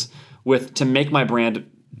pages to make my brand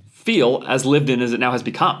feel as lived in as it now has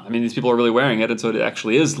become. I mean, these people are really wearing it, and so it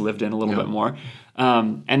actually is lived in a little bit more.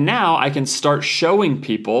 And now I can start showing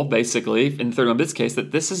people, basically, in 31 Bits case,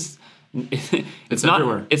 that this is it's not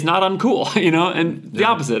everywhere. It's not uncool, you know. And the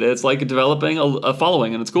opposite, it's like developing a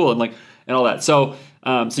following, and it's cool, and all that. So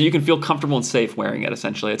you can feel comfortable and safe wearing it.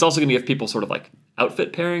 Essentially, it's also going to give people sort of like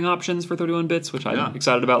outfit pairing options for 31 Bits, which I'm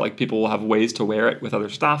excited about. Like people will have ways to wear it with other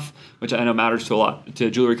stuff, which I know matters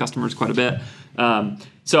to jewelry customers quite a bit.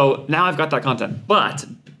 So now I've got that content. But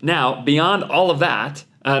now, beyond all of that,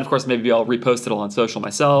 and of course maybe I'll repost it all on social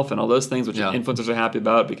myself and all those things, which influencers are happy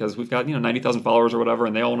about because we've got 90,000 followers or whatever,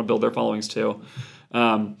 and they all want to build their followings too.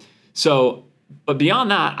 But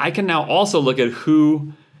beyond that, I can now also look at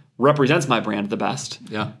who represents my brand the best.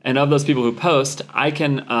 Yeah. And of those people who post, I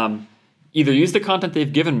can either use the content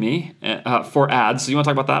they've given me for ads. So you want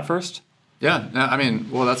to talk about that first? Yeah, I mean,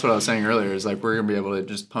 well, that's what I was saying earlier, is like we're going to be able to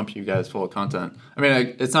just pump you guys full of content. I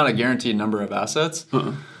mean, it's not a guaranteed number of assets,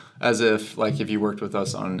 as if you worked with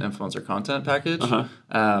us on an influencer content package,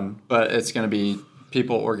 but it's going to be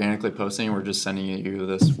people organically posting. We're just sending you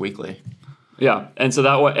this weekly. Yeah, and so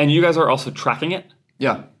that way, and you guys are also tracking it?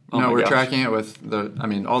 Yeah. We're tracking it with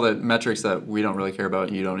all the metrics that we don't really care about,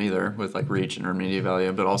 and you don't either, with like reach and earned media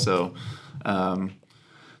value, but also the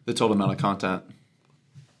total amount of content.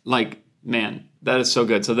 Man, that is so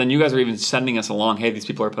good. So then you guys are even sending us along, hey, these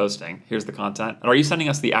people are posting. Here's the content. And are you sending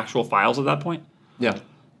us the actual files at that point? Yeah.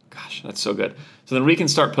 Gosh, that's so good. So then we can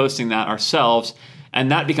start posting that ourselves,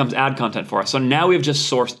 and that becomes ad content for us. So now we've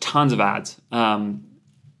just sourced tons of ads.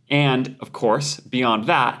 And, of course, beyond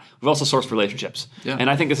that, we've also sourced relationships. Yeah. And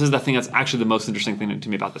I think this is the thing that's actually the most interesting thing to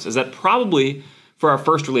me about this, is that probably for our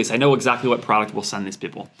first release, I know exactly what product we'll send these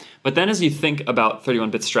people. But then as you think about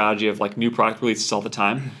 31 Bits strategy of like new product releases all the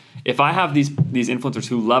time, if I have these influencers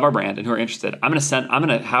who love our brand and who are interested, I'm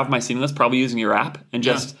gonna have my seeding list probably using your app and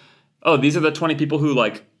just these are the 20 people who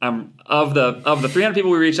like of the 300 people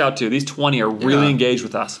we reach out to, these 20 are really engaged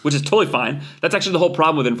with us, which is totally fine. That's actually the whole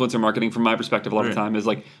problem with influencer marketing from my perspective a lot of the time, is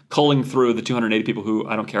like culling through the 280 people who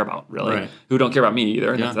I don't care about really, who don't care about me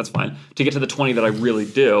either, and that's fine, to get to the 20 that I really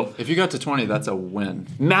do. If you got to 20, that's a win.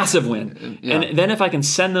 Massive win. And then if I can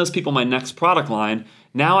send those people my next product line,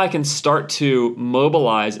 now I can start to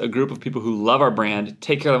mobilize a group of people who love our brand,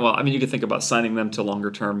 take care of them well. I mean, you could think about signing them to longer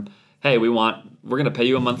term. Hey, we're going to pay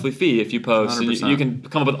you a monthly fee if you post. You can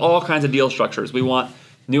come up with all kinds of deal structures. We want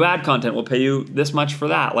new ad content. We'll pay you this much for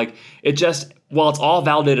that. Like, it just, while it's all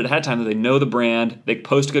validated ahead of time that they know the brand, they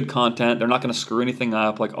post good content, they're not going to screw anything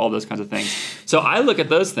up, like all those kinds of things. So I look at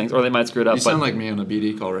those things, or they might screw it up. You sound like me on a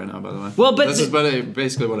BD call right now, by the way. Well, but this is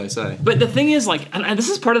basically what I say. But the thing is, like, and this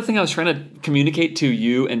is part of the thing I was trying to communicate to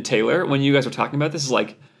you and Taylor when you guys were talking about this, is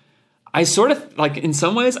like, I sort of, like, in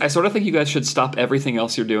some ways, I sort of think you guys should stop everything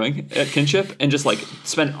else you're doing at Kinship and just, like,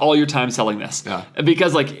 spend all your time selling this. Yeah.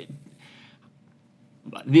 Because, like,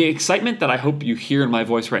 the excitement that I hope you hear in my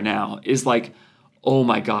voice right now is, like, oh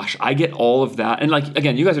my gosh, I get all of that. And, like,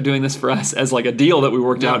 again, you guys are doing this for us as, like, a deal that we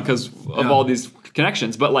worked out because of all these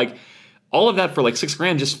connections. But, like, all of that for like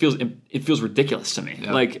 $6,000 just feels ridiculous to me.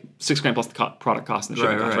 Yeah. Like $6,000 plus the product cost and the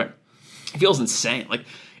shipping cost, right? It feels insane. Like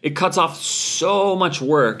it cuts off so much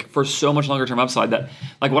work for so much longer term upside that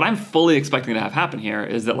like what I'm fully expecting to have happen here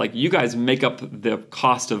is that like you guys make up the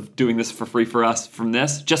cost of doing this for free for us from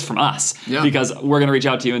us. Yeah. Because we're going to reach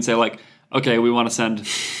out to you and say like, okay, we want to send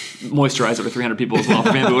moisturizer to 300 people as well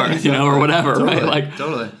for Bamboo Earth, or whatever, totally, right? Like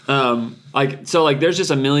totally. So there's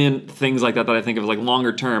just a million things like that I think of as like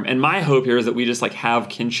longer term. And my hope here is that we just like have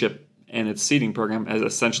Kinship and its seeding program as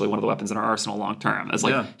essentially one of the weapons in our arsenal long term. As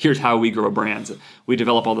like, here's how we grow brands. We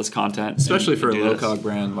develop all this content. Especially for a low-cog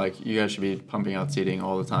brand, like you guys should be pumping out seeding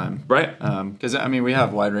all the time. Right. Because, I mean, we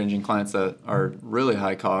have wide-ranging clients that are really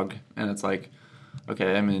high-cog, and it's like,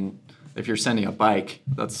 okay, I mean, if you're sending a bike,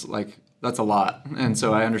 that's a lot. And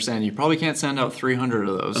so I understand you probably can't send out 300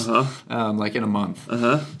 of those, like in a month.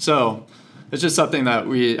 So it's just something that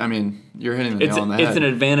you're hitting the nail on the head. It's an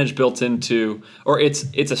advantage built into, or it's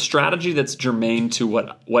a strategy that's germane to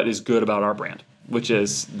what is good about our brand, which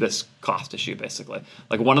is this cost issue, basically.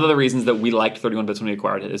 Like one of the reasons that we liked 31 Bits when we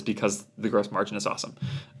acquired it is because the gross margin is awesome.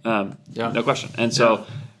 No question. And so,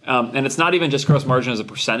 and it's not even just gross margin as a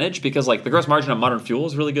percentage, because like the gross margin on Modern Fuel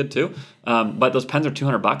is really good too. But those pens are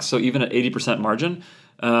 $200, so even at 80% margin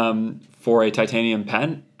for a titanium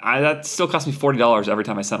pen, that still costs me $40 every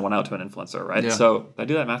time I send one out to an influencer, right? Yeah. So did I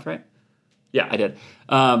do that math right? Yeah, I did.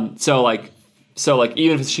 So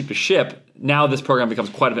even if it's cheap to ship, now this program becomes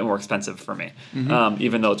quite a bit more expensive for me,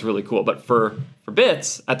 even though it's really cool. But for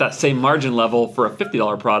Bits, at that same margin level for a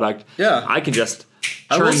 $50 product, I can just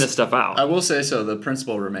churn this stuff out. I will say so. The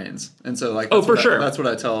principle remains, and so like sure. That's what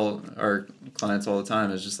I tell our clients all the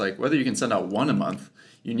time. Is just like whether you can send out one a month,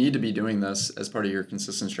 you need to be doing this as part of your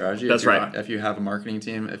consistent strategy. That's right. If you have a marketing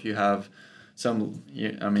team, if you have some,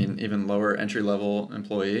 even lower entry level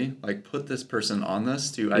employee, like put this person on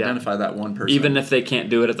this to identify that one person, even if they can't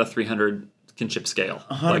do it at the 300 Kinship scale.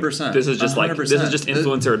 100%. This is just 100%. This is just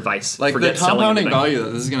influencer advice. Like Forget the compounding selling value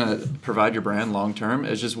that this is going to provide your brand long term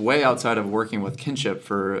is just way outside of working with Kinship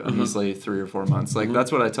for a measly 3 or 4 months. Like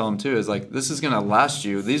that's what I tell them too. Is like this is going to last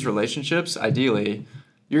you. These relationships, ideally,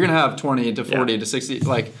 you're going to have 20 to 40 to 60.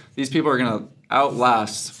 Like these people are going to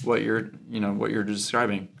outlast what you're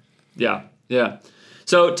describing. Yeah. Yeah.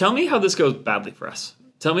 So tell me how this goes badly for us.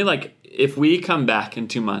 Tell me, like, if we come back in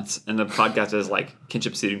 2 months and the podcast is like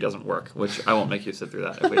Kinship seeding doesn't work, which I won't make you sit through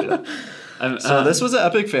that if we do that. So this was an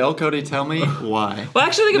epic fail, Cody. Tell me why. Well,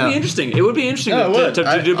 actually, I think it'd be interesting. It would be interesting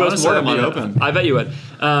to do post-mortem on it. I bet you would.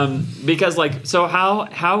 Because, like, so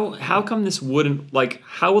how come this wouldn't, like,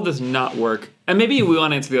 how will this not work? And maybe we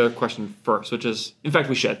want to answer the other question first, which is, in fact,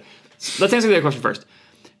 we should. Let's answer the other question first.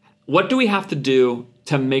 What do we have to do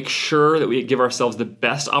to make sure that we give ourselves the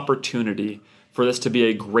best opportunity for this to be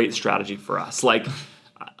a great strategy for us? Like,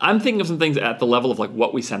 I'm thinking of some things at the level of like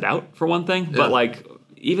what we send out for one thing, but like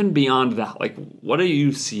even beyond that, like what do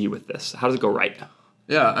you see with this? How does it go right?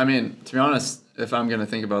 Yeah, I mean, to be honest, if I'm going to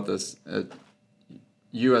think about this,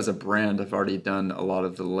 you as a brand have already done a lot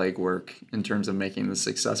of the legwork in terms of making this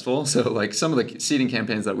successful. So like some of the seeding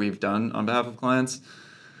campaigns that we've done on behalf of clients,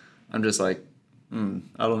 I'm just like,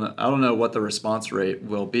 I don't know what the response rate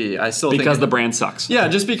will be. I still because think the brand sucks. Yeah,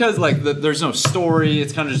 just because like there's no story.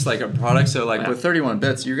 It's kind of just like a product. So like with 31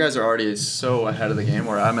 Bits, you guys are already so ahead of the game.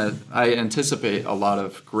 Where I anticipate a lot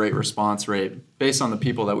of great response rate based on the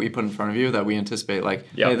people that we put in front of you. That we anticipate like,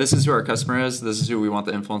 hey, this is who our customer is. This is who we want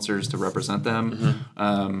the influencers to represent them.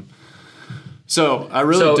 So I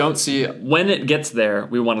really don't see when it gets there.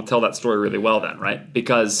 We want to tell that story really well, then, right?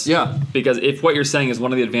 Because if what you're saying is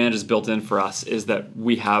one of the advantages built in for us is that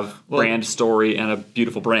we have brand story and a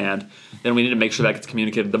beautiful brand, then we need to make sure that gets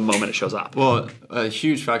communicated the moment it shows up. Well, a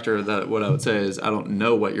huge factor that what I would say is I don't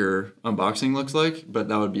know what your unboxing looks like, but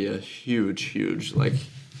that would be a huge like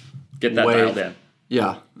get that dialed in.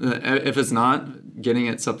 Yeah, if it's not, getting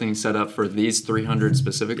it something set up for these 300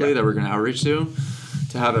 specifically that we're going to outreach to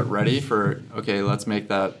have it ready for, okay, let's make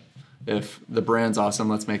that, if the brand's awesome,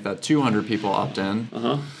 let's make that 200 people opt in.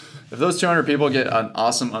 If those 200 people get an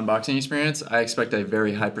awesome unboxing experience, I expect a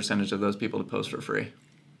very high percentage of those people to post for free.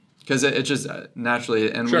 Because it just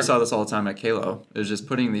naturally, and we saw this all the time at Kalo, it was just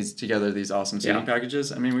putting together these awesome seeding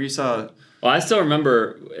packages. I mean, we saw... Well, I still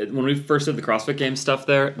remember when we first did the CrossFit Games stuff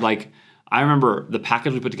there, like, I remember the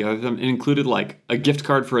package we put together with them, it included, like, a gift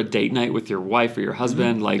card for a date night with your wife or your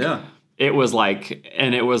husband, It was like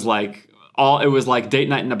date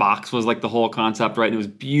night in a box was like the whole concept, right? And it was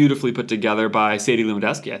beautifully put together by Sadie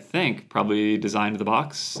Lewandowski, I think, probably designed the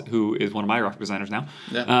box, who is one of my graphic designers now.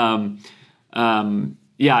 And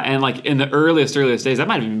like in the earliest days, that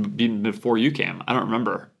might have even been before you came. I don't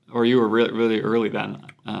remember, or you were really, really early then.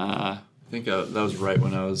 think that was right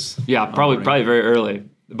when I was. Yeah, probably onboarding. very early.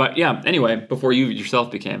 But yeah, anyway, before you yourself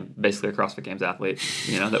became basically a CrossFit Games athlete,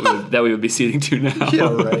 that we would be seating to now. Yeah,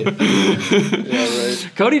 right. Yeah,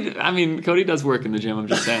 right. Cody does work in the gym. I'm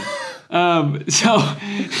just saying.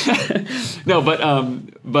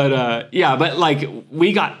 But like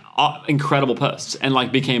we got incredible posts and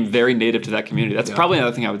like became very native to that community. That's probably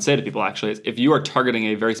another thing I would say to people actually is if you are targeting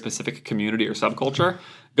a very specific community or subculture,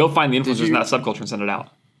 go find the influencers in that subculture and send it out.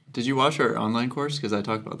 Did you watch our online course? Because I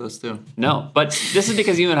talked about this too. No, but this is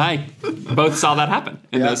because you and I both saw that happen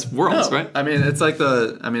in those worlds, right? I mean, it's like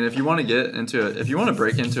if you want to if you want to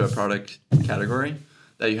break into a product category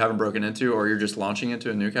that you haven't broken into, or you're just launching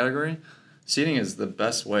into a new category, seeding is the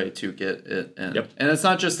best way to get it in. Yep. And it's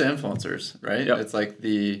not just the influencers, right? Yep. It's like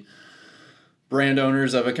the brand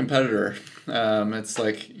owners of a competitor. It's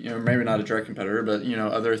like, maybe not a direct competitor, but,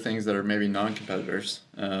 other things that are maybe non-competitors.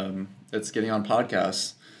 It's getting on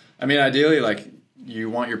podcasts. I mean, ideally, like,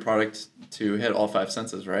 you want your product to hit all 5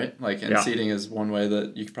 senses, right? Like, and seeding is one way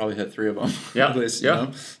that you could probably hit 3 of them. Yeah. At least, you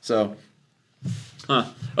know? So.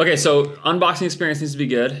 Okay, so unboxing experience needs to be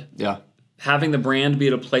good. Yeah. Having the brand be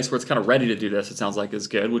at a place where it's kind of ready to do this, it sounds like is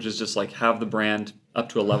good, which is just like have the brand up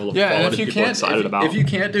to a level of quality people are excited about. If you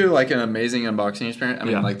can't do like an amazing unboxing experience, I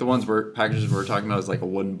mean, like the packages we're talking about is like a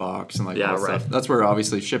wooden box and like all that stuff. That's where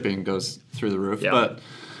obviously shipping goes through the roof. Yeah. But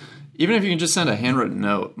even if you can just send a handwritten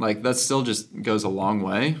note, like that still just goes a long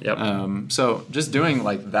way. Yep. So just doing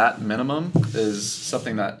like that minimum is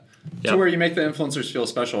something that to where you make the influencers feel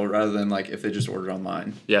special rather than like if they just ordered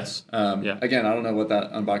online. Yes. Again, I don't know what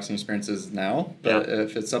that unboxing experience is now, but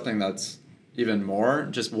if it's something that's even more,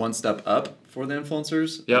 just one step up for the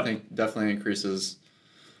influencers, I think definitely increases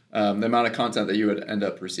the amount of content that you would end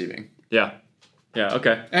up receiving. Yeah. Yeah,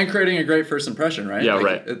 okay. And creating a great first impression, right? Yeah, like,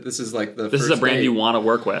 right. This is like This is a brand you want to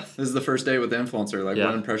work with. This is the first date with the influencer. Like,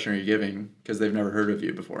 what impression are you giving? Because they've never heard of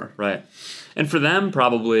you before. Right. And for them,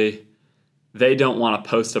 probably, they don't want to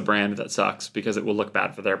post a brand that sucks because it will look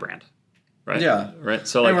bad for their brand. Right? Yeah. Right.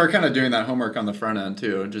 So, and we're kind of doing that homework on the front end,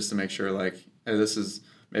 too, just to make sure, like, hey, this is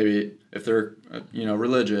maybe if they're,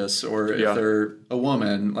 religious or if they're a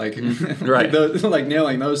woman, like, right. like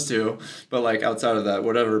nailing those two. But, like, outside of that,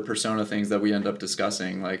 whatever persona things that we end up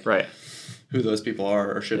discussing, like, who those people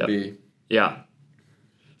are or should be. Yeah.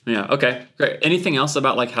 Yeah. Okay. Great. Anything else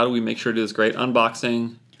about, like, how do we make sure to do this great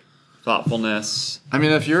unboxing, thoughtfulness? I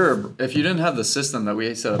mean, if you didn't have the system that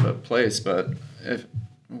we set up at place, but if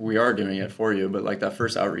we are doing it for you, but, like, that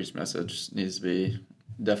first outreach message needs to be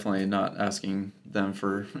definitely not asking them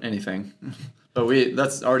for anything. But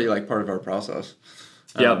that's already like part of our process.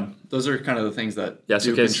 Those are kind of the things that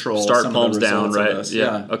do control start some palms of the down, right? Of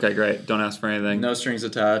Yeah. Okay, great. Don't ask for anything. No strings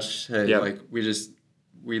attached. Hey, like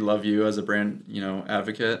we love you as a brand,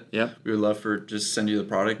 advocate. Yeah. We would love for just send you the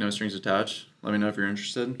product, no strings attached. Let me know if you're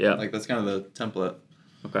interested. Yeah. Like that's kind of the template.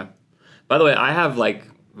 Okay. By the way, I have like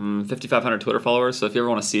 5,500 Twitter followers, so if you ever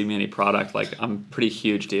want to seed me any product, like I'm a pretty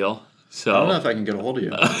huge deal. So I don't know if I can get a hold of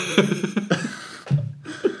you.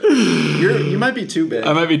 You might be too big.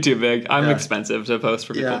 I might be too big. I'm expensive to post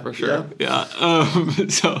for people for sure. Yeah.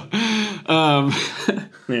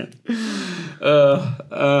 Man.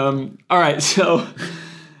 All right. So,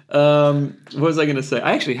 what was I going to say?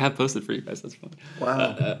 I actually have posted for you guys. That's fun.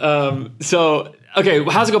 Wow. So, okay.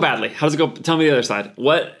 How does it go badly? How does it go? Tell me the other side.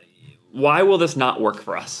 Why will this not work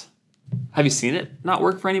for us? Have you seen it not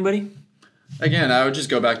work for anybody? Again, I would just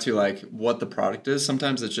go back to like what the product is.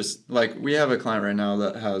 Sometimes it's just like we have a client right now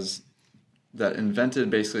that invented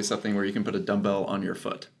basically something where you can put a dumbbell on your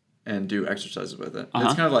foot and do exercises with it.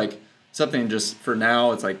 It's kind of like something just for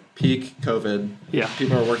now. It's like peak COVID. Yeah.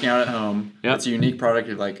 People are working out at home. Yep. It's a unique product.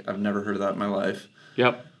 You're like, I've never heard of that in my life.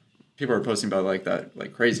 Yep. People are posting about like that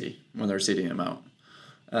like crazy when they're seeding them out.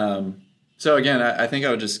 So again, I think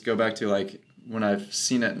I would just go back to like, when I've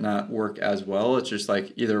seen it not work as well, it's just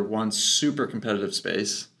like either one super competitive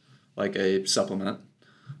space, like a supplement,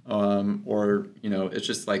 or, it's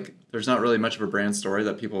just like there's not really much of a brand story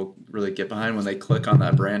that people really get behind when they click on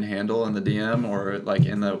that brand handle in the DM or like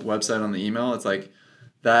in the website on the email. It's like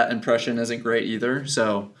that impression isn't great either.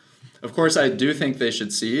 So, of course, I do think they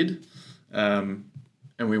should seed, and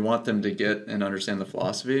we want them to get and understand the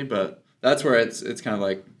philosophy, but that's where it's kind of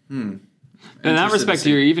like, In that respect,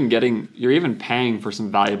 you're even paying for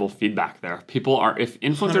some valuable feedback there. If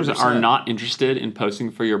influencers 100%. are not interested in posting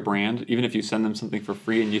for your brand, even if you send them something for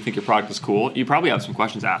free and you think your product is cool, you probably have some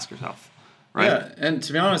questions to ask yourself, right? Yeah, and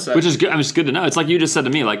to be honest, which is good. I mean, it's good to know. It's like you just said to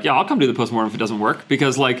me, like, I'll come do the postmortem if it doesn't work,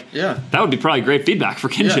 because that would be probably great feedback for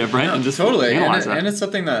Kinship, right? No, and just totally analyze that. And it's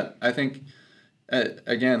something that I think,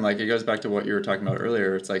 again, like it goes back to what you were talking about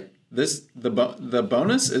earlier. It's like the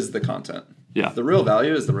bonus is the content. Yeah. The real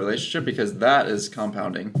value is the relationship, because that is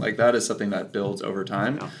compounding. Like, that is something that builds over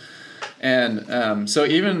time. Yeah. And so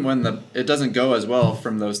even when it doesn't go as well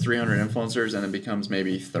from those 300 influencers and it becomes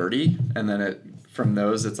maybe 30, and then from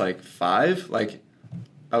those it's like 5, like,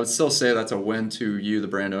 I would still say that's a win to you, the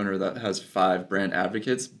brand owner, that has 5 brand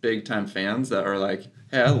advocates, big time fans that are like,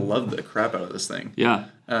 hey, I love the crap out of this thing. Yeah.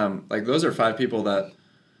 Like, those are 5 people that,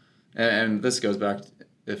 and this goes back,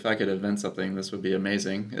 if I could invent something, this would be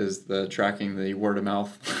amazing, is the tracking the word of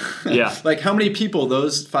mouth. Yeah. Like, how many people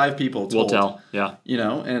those 5 people told. We'll tell. Yeah. You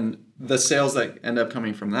know, and the sales that end up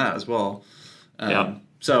coming from that as well. Yeah.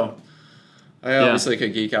 So I obviously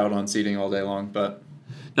could geek out on seeding all day long, but.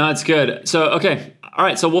 No, it's good. So, okay. All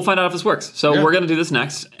right. So we'll find out if this works. So we're going to do this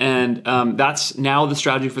next. And that's now the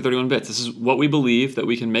strategy for 31 Bits. This is what we believe that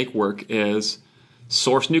we can make work is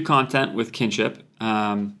source new content with Kinship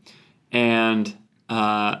and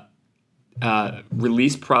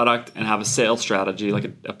release product and have a sales strategy, like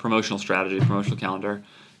a promotional strategy, promotional calendar.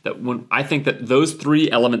 I think that those 3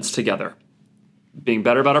 elements together, being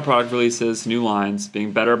better about our product releases, new lines,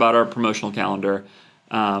 being better about our promotional calendar,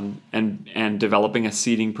 and developing a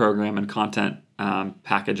seeding program and content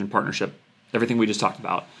package and partnership, everything we just talked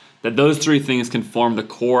about, that those 3 things can form the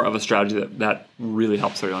core of a strategy that really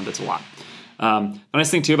helps 31 Bits a lot. The nice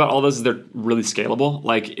thing too about all those is they're really scalable.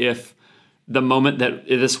 Like, if the moment that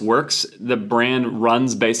this works, the brand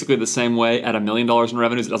runs basically the same way at $1 million in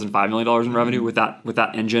revenue as it does in $5 million in revenue with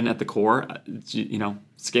that engine at the core. You know,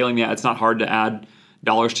 scaling it's not hard to add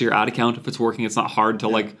dollars to your ad account if it's working. It's not hard to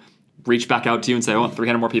like reach back out to you and say, I want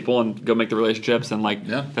 300 more people and go make the relationships. And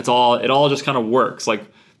that's all, it all just kind of works. Like,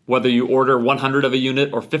 whether you order 100 of a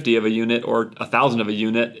unit or 50 of a unit or 1,000 of a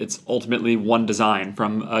unit, it's ultimately one design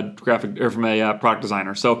from a graphic or from a product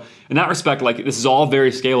designer. So in that respect, like, this is all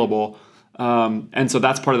very scalable. And so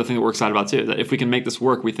that's part of the thing that we're excited about too, that if we can make this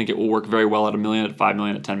work, we think it will work very well at $1 million, at $5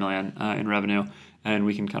 million, at $10 million in revenue, and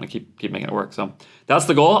we can kind of keep making it work. So that's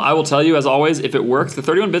the goal. I will tell you, as always, if it works. The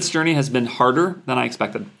 31 Bits journey has been harder than I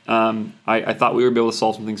expected. I thought we would be able to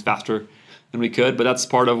solve some things faster than we could, but that's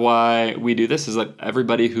part of why we do this, is that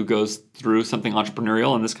everybody who goes through something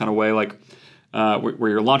entrepreneurial in this kind of way, like where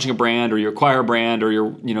you're launching a brand or you acquire a brand or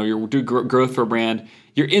you're do growth for a brand,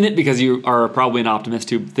 you're in it because you are probably an optimist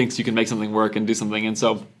who thinks you can make something work and do something. And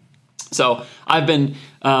so I've been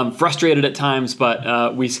frustrated at times,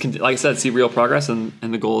 but we can, like I said, see real progress, and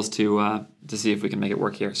the goal is to see if we can make it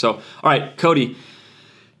work here. So, all right, Cody,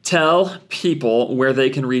 tell people where they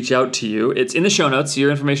can reach out to you. It's in the show notes. Your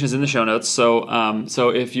information is in the show notes. So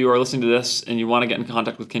if you are listening to this and you want to get in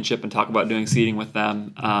contact with Kinship and talk about doing seeding with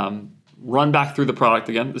them, run back through the product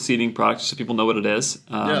again, the seeding product, so people know what it is.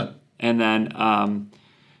 And then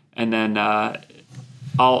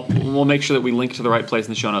we'll make sure that we link to the right place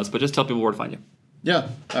in the show notes. But just tell people where to find you. Yeah,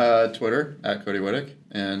 Twitter at Cody Wittick,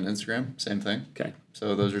 and Instagram, same thing. Okay.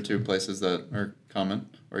 So those are 2 places that are common,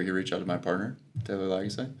 or you can reach out to my partner, Taylor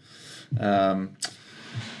Lagasse.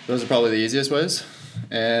 Those are probably the easiest ways.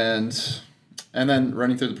 And then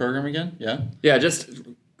running through the program again, yeah? Yeah, just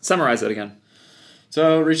summarize it again.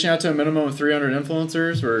 So reaching out to a minimum of 300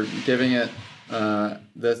 influencers, we're giving it,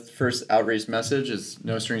 the first outreach message is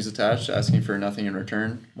no strings attached, asking for nothing in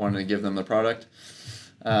return, wanting to give them the product.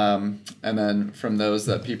 And then from those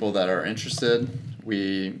people that are interested,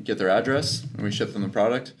 we get their address and we ship them the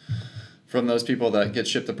product. From those people that get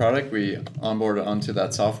shipped the product, we onboard onto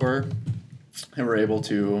that software, and we're able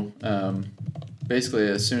to basically,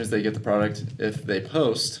 as soon as they get the product, if they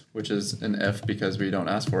post, which is an if because we don't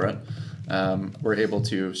ask for it, we're able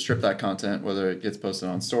to strip that content, whether it gets posted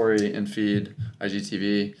on Story, in Feed,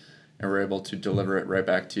 IGTV, and we're able to deliver it right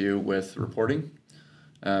back to you with reporting.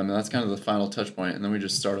 And that's kind of the final touch point, and then we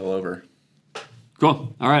just start all over.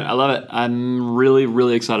 Cool. All right. I love it. I'm really,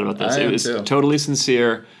 really excited about this. It was totally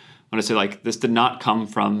sincere when I say, like, this did not come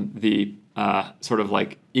from the sort of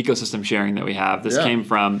like ecosystem sharing that we have. This came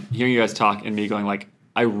from hearing you guys talk and me going like,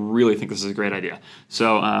 I really think this is a great idea.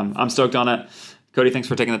 So I'm stoked on it. Cody, thanks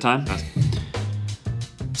for taking the time.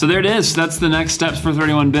 So there it is. That's the next steps for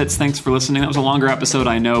 31 Bits. Thanks for listening. That was a longer episode,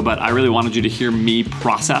 I know, but I really wanted you to hear me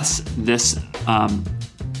process this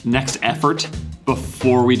next effort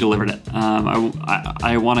before we delivered it.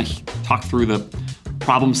 I want to talk through the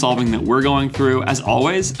problem solving that we're going through. As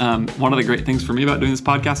always, one of the great things for me about doing this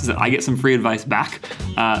podcast is that I get some free advice back.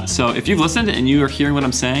 So if you've listened and you are hearing what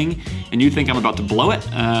I'm saying and you think I'm about to blow it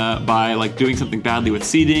by like doing something badly with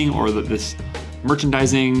seeding, or that this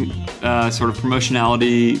merchandising sort of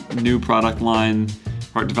promotionality, new product line,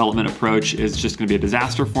 product development approach is just going to be a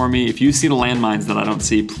disaster for me. If you see the landmines that I don't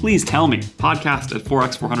see, please tell me.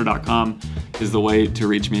 Podcast@4x400.com. is the way to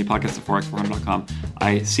reach me, podcast@forex400.com.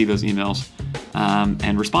 I see those emails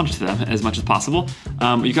and respond to them as much as possible.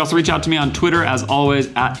 You can also reach out to me on Twitter, as always,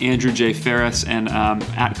 at Andrew J. Ferris, and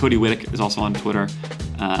at Cody Whittick is also on Twitter.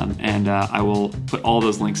 And I will put all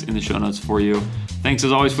those links in the show notes for you. Thanks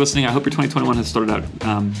as always for listening. I hope your 2021 has started out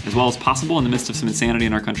as well as possible in the midst of some insanity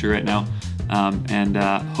in our country right now. And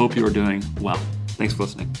hope you are doing well. Thanks for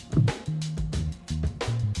listening.